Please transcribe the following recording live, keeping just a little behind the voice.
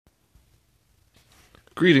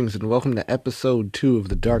Greetings and welcome to episode 2 of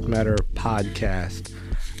the Dark Matter podcast.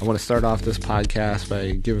 I want to start off this podcast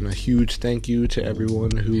by giving a huge thank you to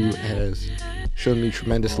everyone who has shown me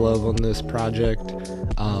tremendous love on this project.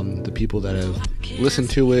 The people that have listened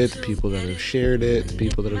to it, the people that have shared it, the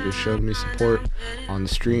people that have just shown me support on the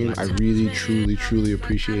stream. I really, truly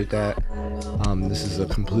appreciate that. This is a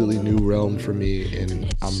completely new realm for me,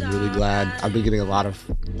 and I'm really glad. I've been getting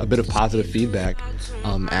a bit of positive feedback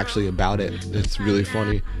actually about it. It's really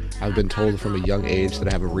funny. I've been told from a young age that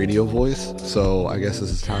I have a radio voice, so I guess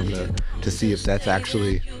this is time to see if that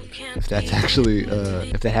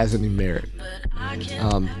has any merit.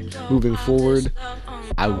 Moving forward,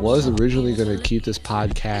 I was originally going to keep this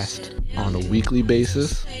podcast on a weekly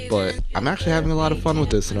basis, but I'm actually having a lot of fun with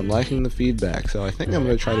this and I'm liking the feedback, so I think I'm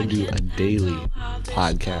going to try to do a daily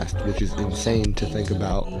podcast, which is insane to think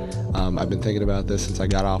about. I've been thinking about this since I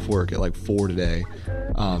got off work at like 4 today.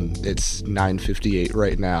 It's 9:58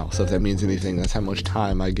 right now, so if that means anything, that's how much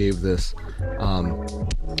time I gave this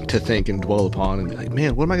to think and dwell upon and be like,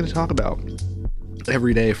 man, what am I going to talk about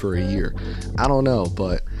every day for a year? I don't know,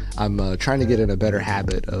 but I'm trying to get in a better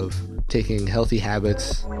habit of taking healthy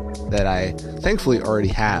habits that I thankfully already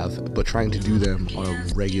have, but trying to do them on a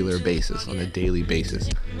regular basis, on a daily basis.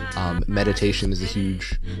 Meditation is a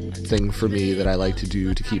huge thing for me that I like to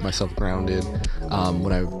do to keep myself grounded.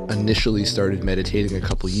 When I initially started meditating a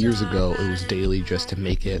couple years ago, it was daily just to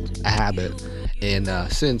make it a habit. And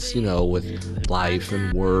since, with life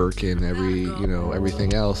and work and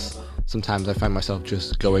everything else, sometimes I find myself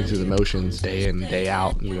just going through the motions day in, day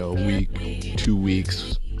out, a week, 2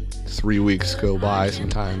 weeks, 3 weeks go by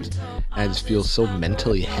sometimes, and I just feel so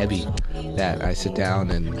mentally heavy that I sit down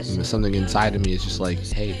and something inside of me is just like,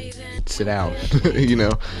 hey, sit down,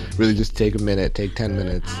 really just take a minute, take 10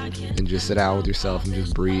 minutes and just sit down with yourself and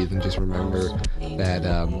just breathe and just remember that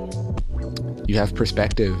you have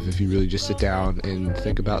perspective if you really just sit down and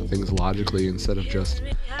think about things logically instead of just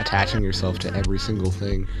attaching yourself to every single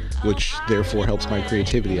thing, which therefore helps my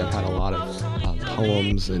creativity. I've had a lot of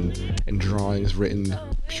poems and drawings written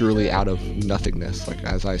purely out of nothingness. Like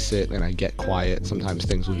as I sit and I get quiet, sometimes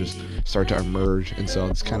things will just start to emerge, and so I'll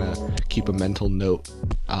just kind of keep a mental note.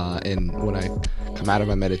 And when I come out of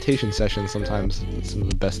my meditation session, sometimes some of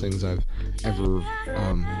the best things I've ever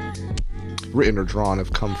written or drawn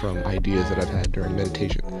have come from ideas that I've had during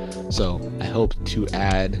meditation. So I hope to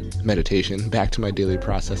add meditation back to my daily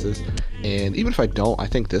processes, and even if I don't, I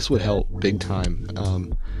think this would help big time.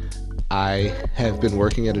 I have been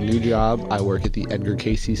working at a new job. I work at the Edgar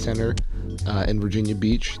Cayce Center in Virginia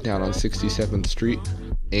Beach down on 67th Street,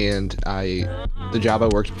 and the job I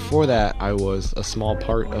worked before that, I was a small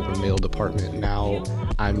part of a mail department. Now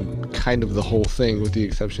I'm kind of the whole thing, with the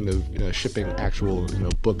exception of shipping actual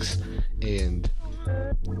books and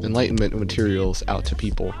enlightenment materials out to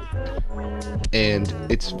people. And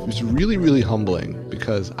it's really humbling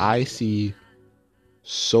because I see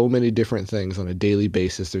so many different things on a daily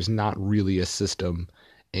basis. There's not really a system,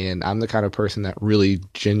 and I'm the kind of person that really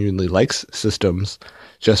genuinely likes systems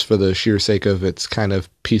just for the sheer sake of it's kind of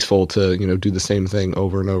peaceful to do the same thing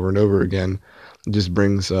over and over and over again. It just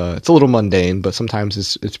brings it's a little mundane, but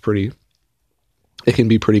sometimes it can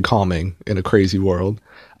be pretty calming in a crazy world.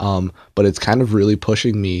 But it's kind of really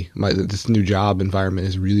pushing me. This new job environment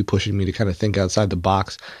is really pushing me to kind of think outside the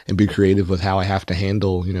box and be creative with how I have to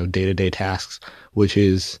handle, day-to-day tasks, which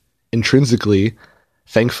is intrinsically,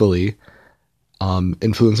 thankfully,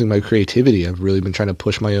 influencing my creativity. I've really been trying to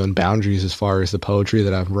push my own boundaries as far as the poetry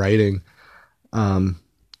that I'm writing, and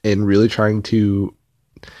really trying to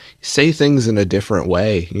say things in a different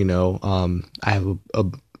way. I have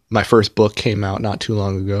my first book came out not too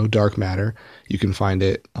long ago, Dark Matter. You can find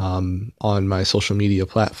it on my social media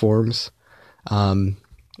platforms.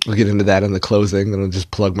 I'll get into that in the closing, then I'll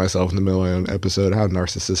just plug myself in the middle of my own episode. How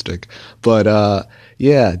narcissistic. But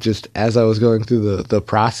just as I was going through the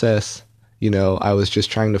process, I was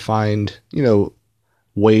just trying to find,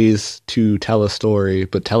 ways to tell a story,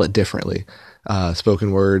 but tell it differently.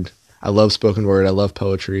 Spoken word. I love spoken word. I love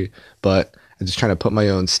poetry, but I'm just trying to put my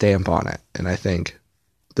own stamp on it. And I think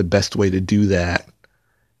the best way to do that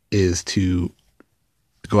is to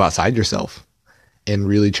go outside yourself and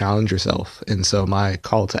really challenge yourself. And so my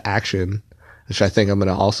call to action, which I think I'm going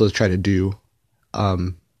to also try to do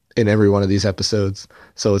in every one of these episodes,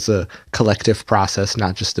 so it's a collective process,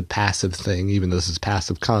 not just a passive thing. Even though this is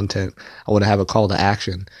passive content, I want to have a call to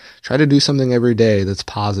action. Try to do something every day that's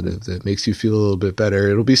positive, that makes you feel a little bit better.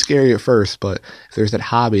 It'll be scary at first, but if there's that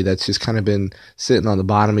hobby that's just kind of been sitting on the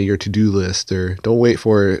bottom of your to-do list, or don't wait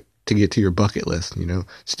for it to get to your bucket list,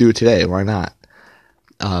 just do it today. Why not?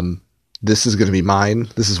 This is going to be mine.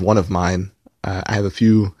 This is one of mine. I have a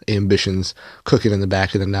few ambitions cooking in the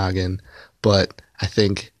back of the noggin, but I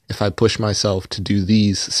think if I push myself to do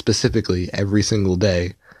these specifically every single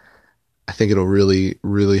day, I think it'll really,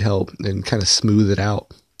 really help and kind of smooth it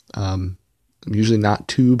out. I'm usually not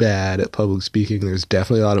too bad at public speaking. There's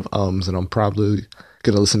definitely a lot of ums, and I'm probably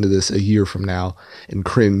going to listen to this a year from now and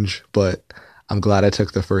cringe, but I'm glad I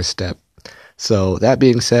took the first step. So that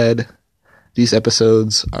being said, these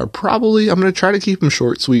episodes are probably, I'm going to try to keep them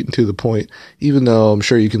short, sweet, and to the point, even though I'm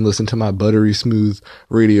sure you can listen to my buttery smooth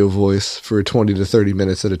radio voice for 20 to 30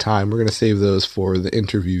 minutes at a time. We're going to save those for the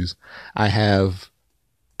interviews. I have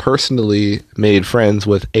personally made friends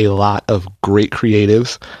with a lot of great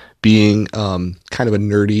creatives, being kind of a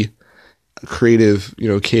nerdy creative,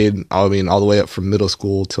 kid. I mean, all the way up from middle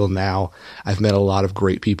school till now, I've met a lot of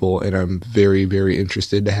great people, and I'm very, very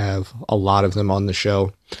interested to have a lot of them on the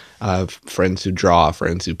show. I have friends who draw,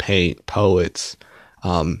 friends who paint, poets,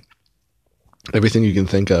 everything you can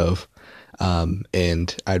think of.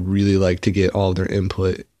 And I'd really like to get all their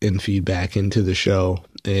input and feedback into the show,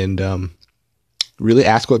 and really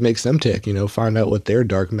ask what makes them tick, find out what their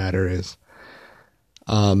dark matter is.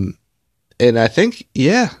 And I think,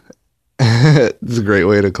 it's a great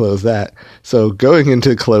way to close that. So going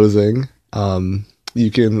into closing,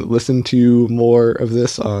 you can listen to more of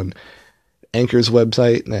this on Anchor's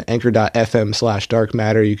website,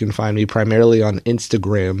 anchor.fm/darkmatter. You can find me primarily on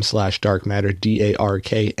Instagram /darkmatter,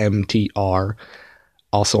 DARKMTR.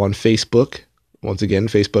 Also on Facebook, once again,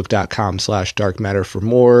 facebook.com/darkmatter for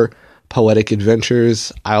more poetic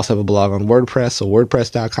adventures. I also have a blog on WordPress, so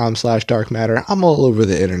wordpress.com/darkmatter. I'm all over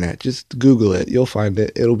the internet. Just Google it. You'll find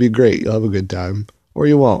it. It'll be great. You'll have a good time. Or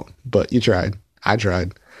you won't, but you tried. I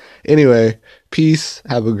tried. Anyway, peace.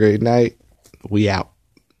 Have a great night. We out.